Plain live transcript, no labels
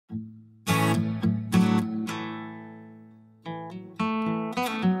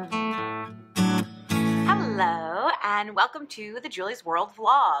and welcome to the Julie's World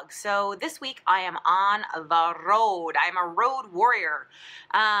vlog. So this week I am on the road. I'm a road warrior.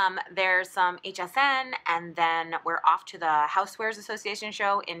 There's some HSN and then we're off to the Housewares Association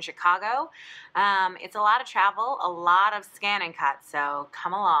show in Chicago. It's a lot of travel, a lot of scan and cut, so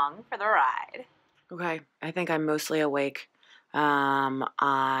come along for the ride. Okay, I think I'm mostly awake.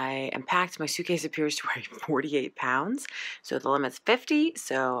 I am packed. My suitcase appears to weigh 48 pounds. So the limit's 50.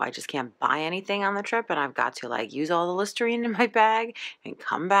 So I just can't buy anything on the trip. And I've got to like use all the Listerine in my bag and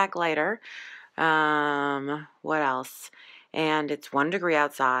come back later. What else? And it's 1 degree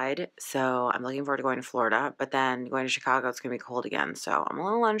outside. So I'm looking forward to going to Florida. But then going to Chicago, it's going to be cold again. So I'm a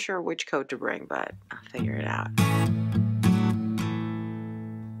little unsure which coat to bring, but I'll figure it out.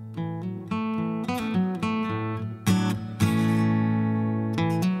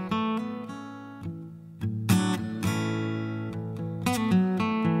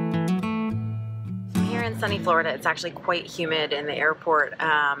 Sunny Florida. It's actually quite humid in the airport, and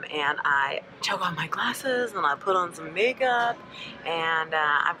I took off my glasses and I put on some makeup, and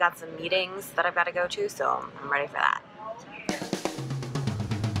I've got some meetings that I've got to go to, so I'm ready for that.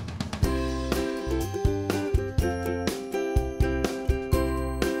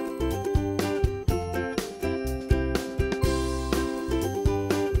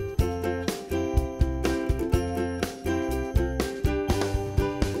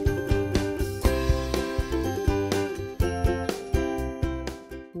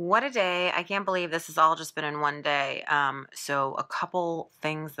 What a day. I can't believe this has all just been in one day. So a couple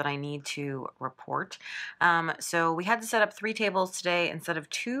things that I need to report. So we had to set up 3 tables today instead of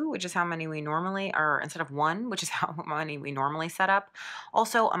 2, which is how many we normally, or instead of 1, which is how many we normally set up.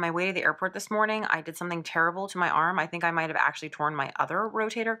 Also, on my way to the airport this morning, I did something terrible to my arm. I think I might have actually torn my other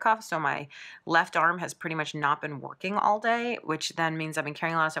rotator cuff. So my left arm has pretty much not been working all day, which then means I've been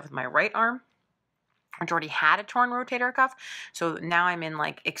carrying a lot of stuff with my right arm, which already had a torn rotator cuff. So now I'm in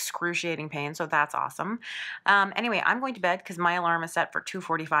like excruciating pain. So that's awesome. Anyway, I'm going to bed because my alarm is set for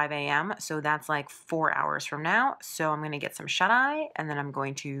 2:45 a.m. So that's like 4 hours from now. So I'm going to get some shut-eye and then I'm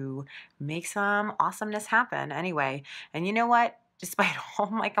going to make some awesomeness happen anyway. And you know what? Despite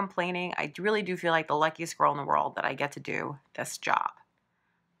all my complaining, I really do feel like the luckiest girl in the world that I get to do this job.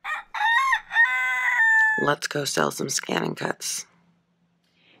 Let's go sell some scan and cuts.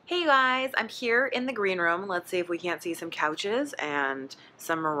 Hey you guys, I'm here in the green room. Let's see if we can't see some couches and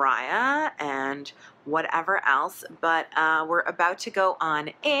some Mariah and whatever else. But we're about to go on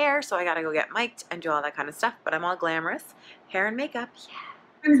air, so I gotta go get mic'd and do all that kind of stuff. But I'm all glamorous, hair and makeup, yeah.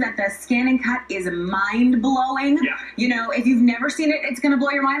 That the scan and cut is mind-blowing. Yeah. You know, if you've never seen it, it's going to blow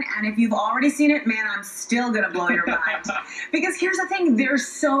your mind. And if you've already seen it, man, I'm still going to blow your mind. Because here's the thing, there's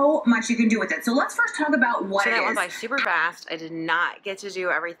so much you can do with it. So let's first talk about what it is. So that went by super fast. I did not get to do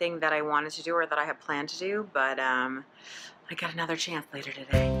everything that I wanted to do or that I had planned to do, but I got another chance later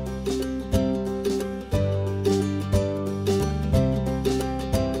today.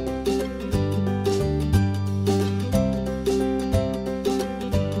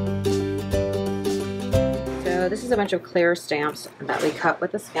 This is a bunch of clear stamps that we cut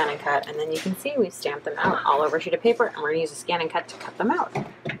with a scan and cut, and then you can see we've stamped them out all over a sheet of paper, and we're going to use a scan and cut to cut them out.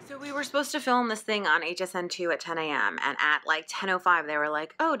 So we were supposed to film this thing on HSN2 at 10 a.m., and at like 10:05 they were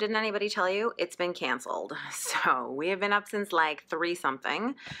like, oh, didn't anybody tell you? It's been canceled. So we have been up since like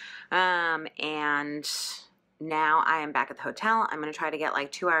 3-something, and now I am back at the hotel. I'm going to try to get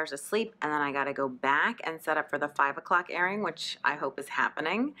like 2 hours of sleep, and then I got to go back and set up for the 5 o'clock airing, which I hope is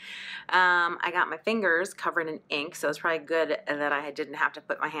happening. I got my fingers covered in ink, so it's probably good that I didn't have to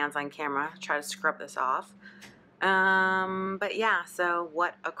put my hands on camera, try to scrub this off. But yeah, so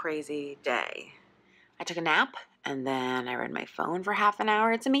what a crazy day. I took a nap, and then I read my phone for half an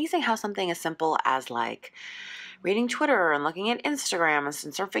hour. It's amazing how something as simple as like reading Twitter and looking at Instagram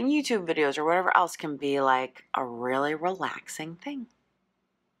and surfing YouTube videos or whatever else can be like a really relaxing thing.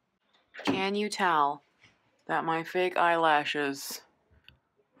 Can you tell that my fake eyelashes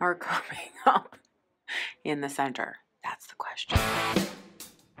are coming up in the center? That's the question.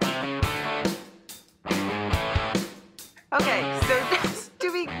 Okay, so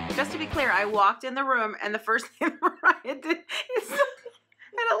just to be clear, I walked in the room and the first thing Mariah did is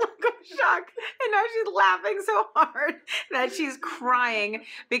had a look of shock, and now she's laughing so hard that she's crying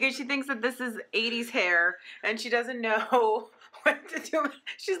because she thinks that this is 80s hair and she doesn't know what to do.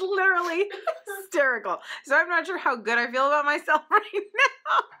 She's literally hysterical. So I'm not sure how good I feel about myself right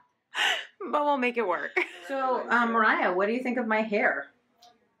now, but we'll make it work. So, Mariah, what do you think of my hair?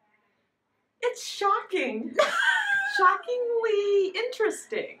 It's shocking. Shockingly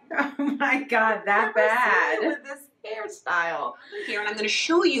interesting. Oh my God, that bad. With this hairstyle. Here, and I'm going to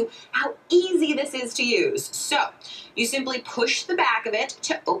show you how easy this is to use. So you simply push the back of it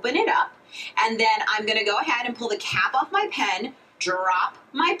to open it up, and then I'm going to go ahead and pull the cap off my pen, drop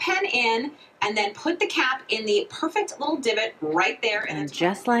my pen in, and then put the cap in the perfect little divot right there. And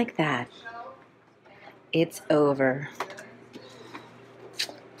just like that, it's over.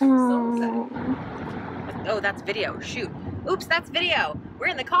 Oh, that's video. Shoot. Oops, that's video. We're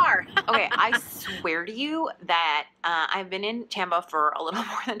in the car. Okay, I swear to you that I've been in Tampa for a little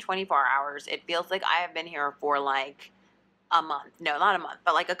more than 24 hours. It feels like I have been here for like a month. No, not a month,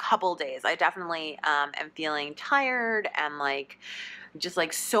 but like a couple days. I definitely am feeling tired and like just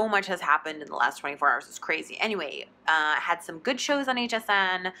like so much has happened in the last 24 hours. It's crazy. Anyway, had some good shows on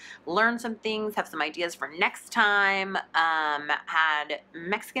HSN, learned some things, have some ideas for next time. Had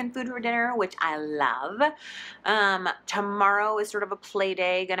Mexican food for dinner, which I love. Tomorrow is sort of a play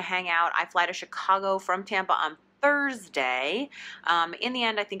day, gonna hang out. I fly to Chicago from Tampa on Thursday. In the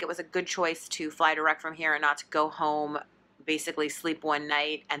end, I think it was a good choice to fly direct from here and not to go home, basically sleep one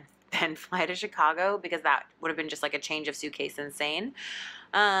night and then fly to Chicago, because that would have been just like a change of suitcase insane.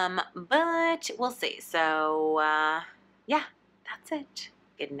 But we'll see. So yeah, that's it.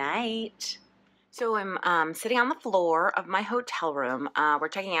 Good night. So I'm sitting on the floor of my hotel room. We're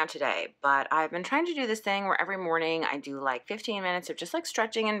checking out today, but I've been trying to do this thing where every morning I do like 15 minutes of just like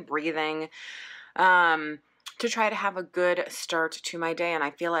stretching and breathing, to try to have a good start to my day. And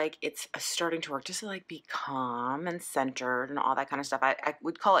I feel like it's starting to work, just to like be calm and centered and all that kind of stuff. I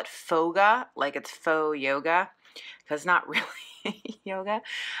would call it foga, like it's faux yoga, because not really yoga.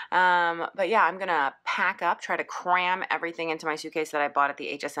 But yeah, I'm gonna pack up, try to cram everything into my suitcase that I bought at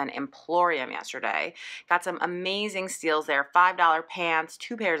the HSN Emporium yesterday. Got some amazing steals there. $5 pants,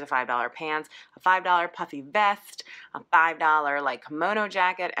 2 pairs of $5 pants, a $5 puffy vest, a $5 like kimono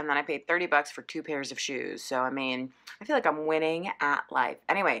jacket, and then I paid $30 for 2 pairs of shoes. So I mean, I feel like I'm winning at life.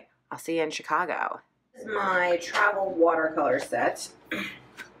 Anyway, I'll see you in Chicago. This is my travel watercolor set.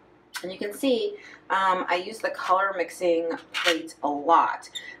 And you can see I use the color mixing plate a lot,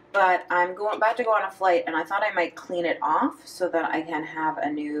 but I'm about to go on a flight, and I thought I might clean it off so that I can have a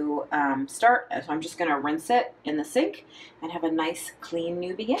new start. So I'm just going to rinse it in the sink and have a nice clean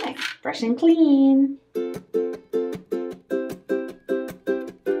new beginning. Fresh and clean.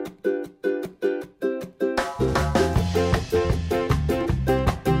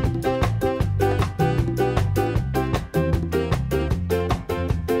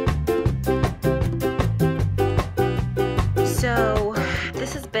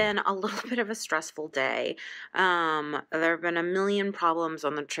 A little bit of a stressful day. There have been a million problems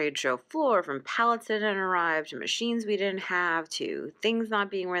on the trade show floor, from pallets that didn't arrive to machines we didn't have to things not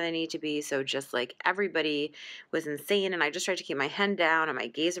being where they need to be. So just like everybody was insane, and I just tried to keep my head down and my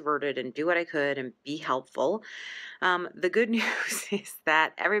gaze averted and do what I could and be helpful. The good news is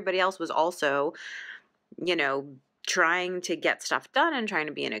that everybody else was also, you know, trying to get stuff done and trying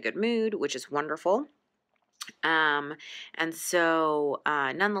to be in a good mood, which is wonderful. And so,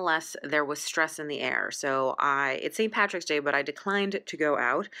 nonetheless, there was stress in the air. So it's St. Patrick's Day, but I declined to go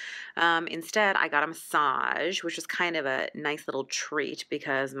out. Instead, I got a massage, which was kind of a nice little treat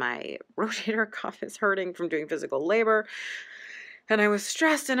because my rotator cuff is hurting from doing physical labor, and I was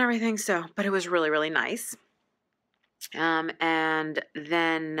stressed and everything. So, but it was really, really nice. And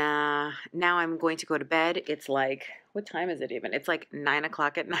then, now I'm going to go to bed. It's like, what time is it even? It's like 9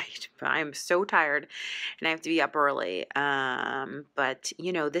 o'clock at night, but I'm so tired and I have to be up early. But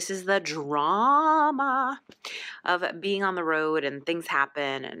you know, this is the drama of being on the road, and things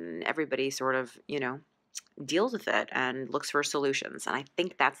happen and everybody sort of, you know, deals with it and looks for solutions. And I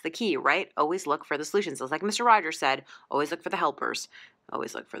think that's the key, right? Always look for the solutions. It's like Mr. Rogers said, always look for the helpers,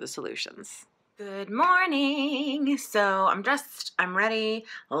 always look for the solutions. Good morning. So I'm dressed, I'm ready.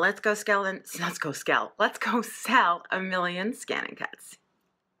 Let's go sell a million scanning cuts.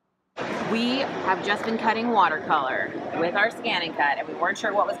 We have just been cutting watercolor with our scanning cut, and we weren't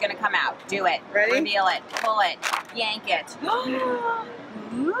sure what was going to come out. Do it. Ready? Reveal it. Pull it. Yank it.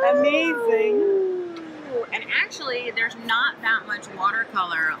 Amazing. And actually, there's not that much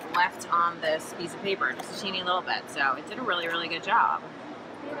watercolor left on this piece of paper, just a teeny little bit. So it did a really, really good job.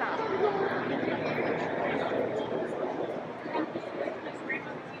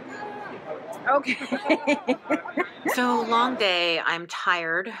 Okay. So long day. I'm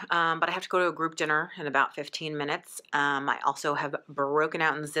tired, but I have to go to a group dinner in about 15 minutes. I also have broken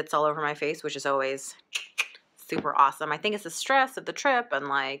out in zits all over my face, which is always super awesome. I think it's the stress of the trip and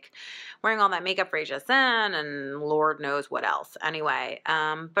like wearing all that makeup for HSN and Lord knows what else. Anyway,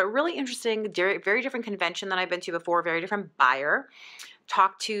 but really interesting, very different convention than I've been to before, very different buyer.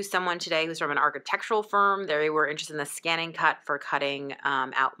 talked to someone today who's from an architectural firm. They were interested in the scanning cut for cutting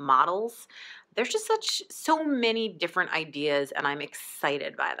out models. There's just so many different ideas, and I'm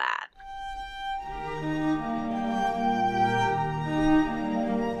excited by that.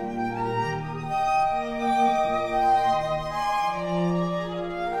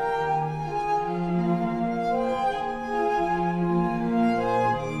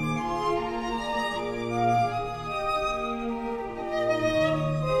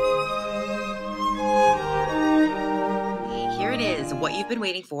 What you've been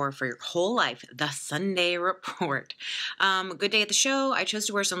waiting for your whole life, the Sunday report. Good day at the show. I chose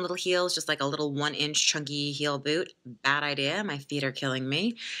to wear some little heels, just like a little 1-inch chunky heel boot. Bad idea. My feet are killing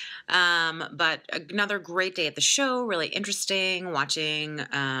me. But another great day at the show. Really interesting. Watching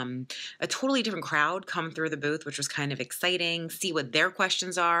a totally different crowd come through the booth, which was kind of exciting. See what their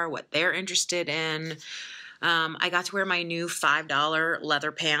questions are, what they're interested in. I got to wear my new $5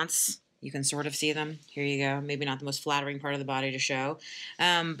 leather pants. You can sort of see them. Here you go. Maybe not the most flattering part of the body to show,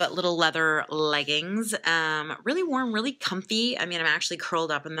 but little leather leggings. Really warm, really comfy. I mean, I'm actually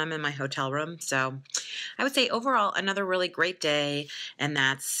curled up in them in my hotel room. So I would say overall, another really great day. And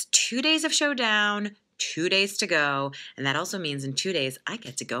that's 2 days of showdown, 2 days to go. And that also means in 2 days, I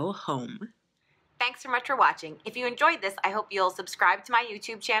get to go home. Thanks so much for watching. If you enjoyed this, I hope you'll subscribe to my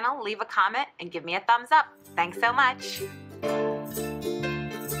YouTube channel, leave a comment, and give me a thumbs up. Thanks so much.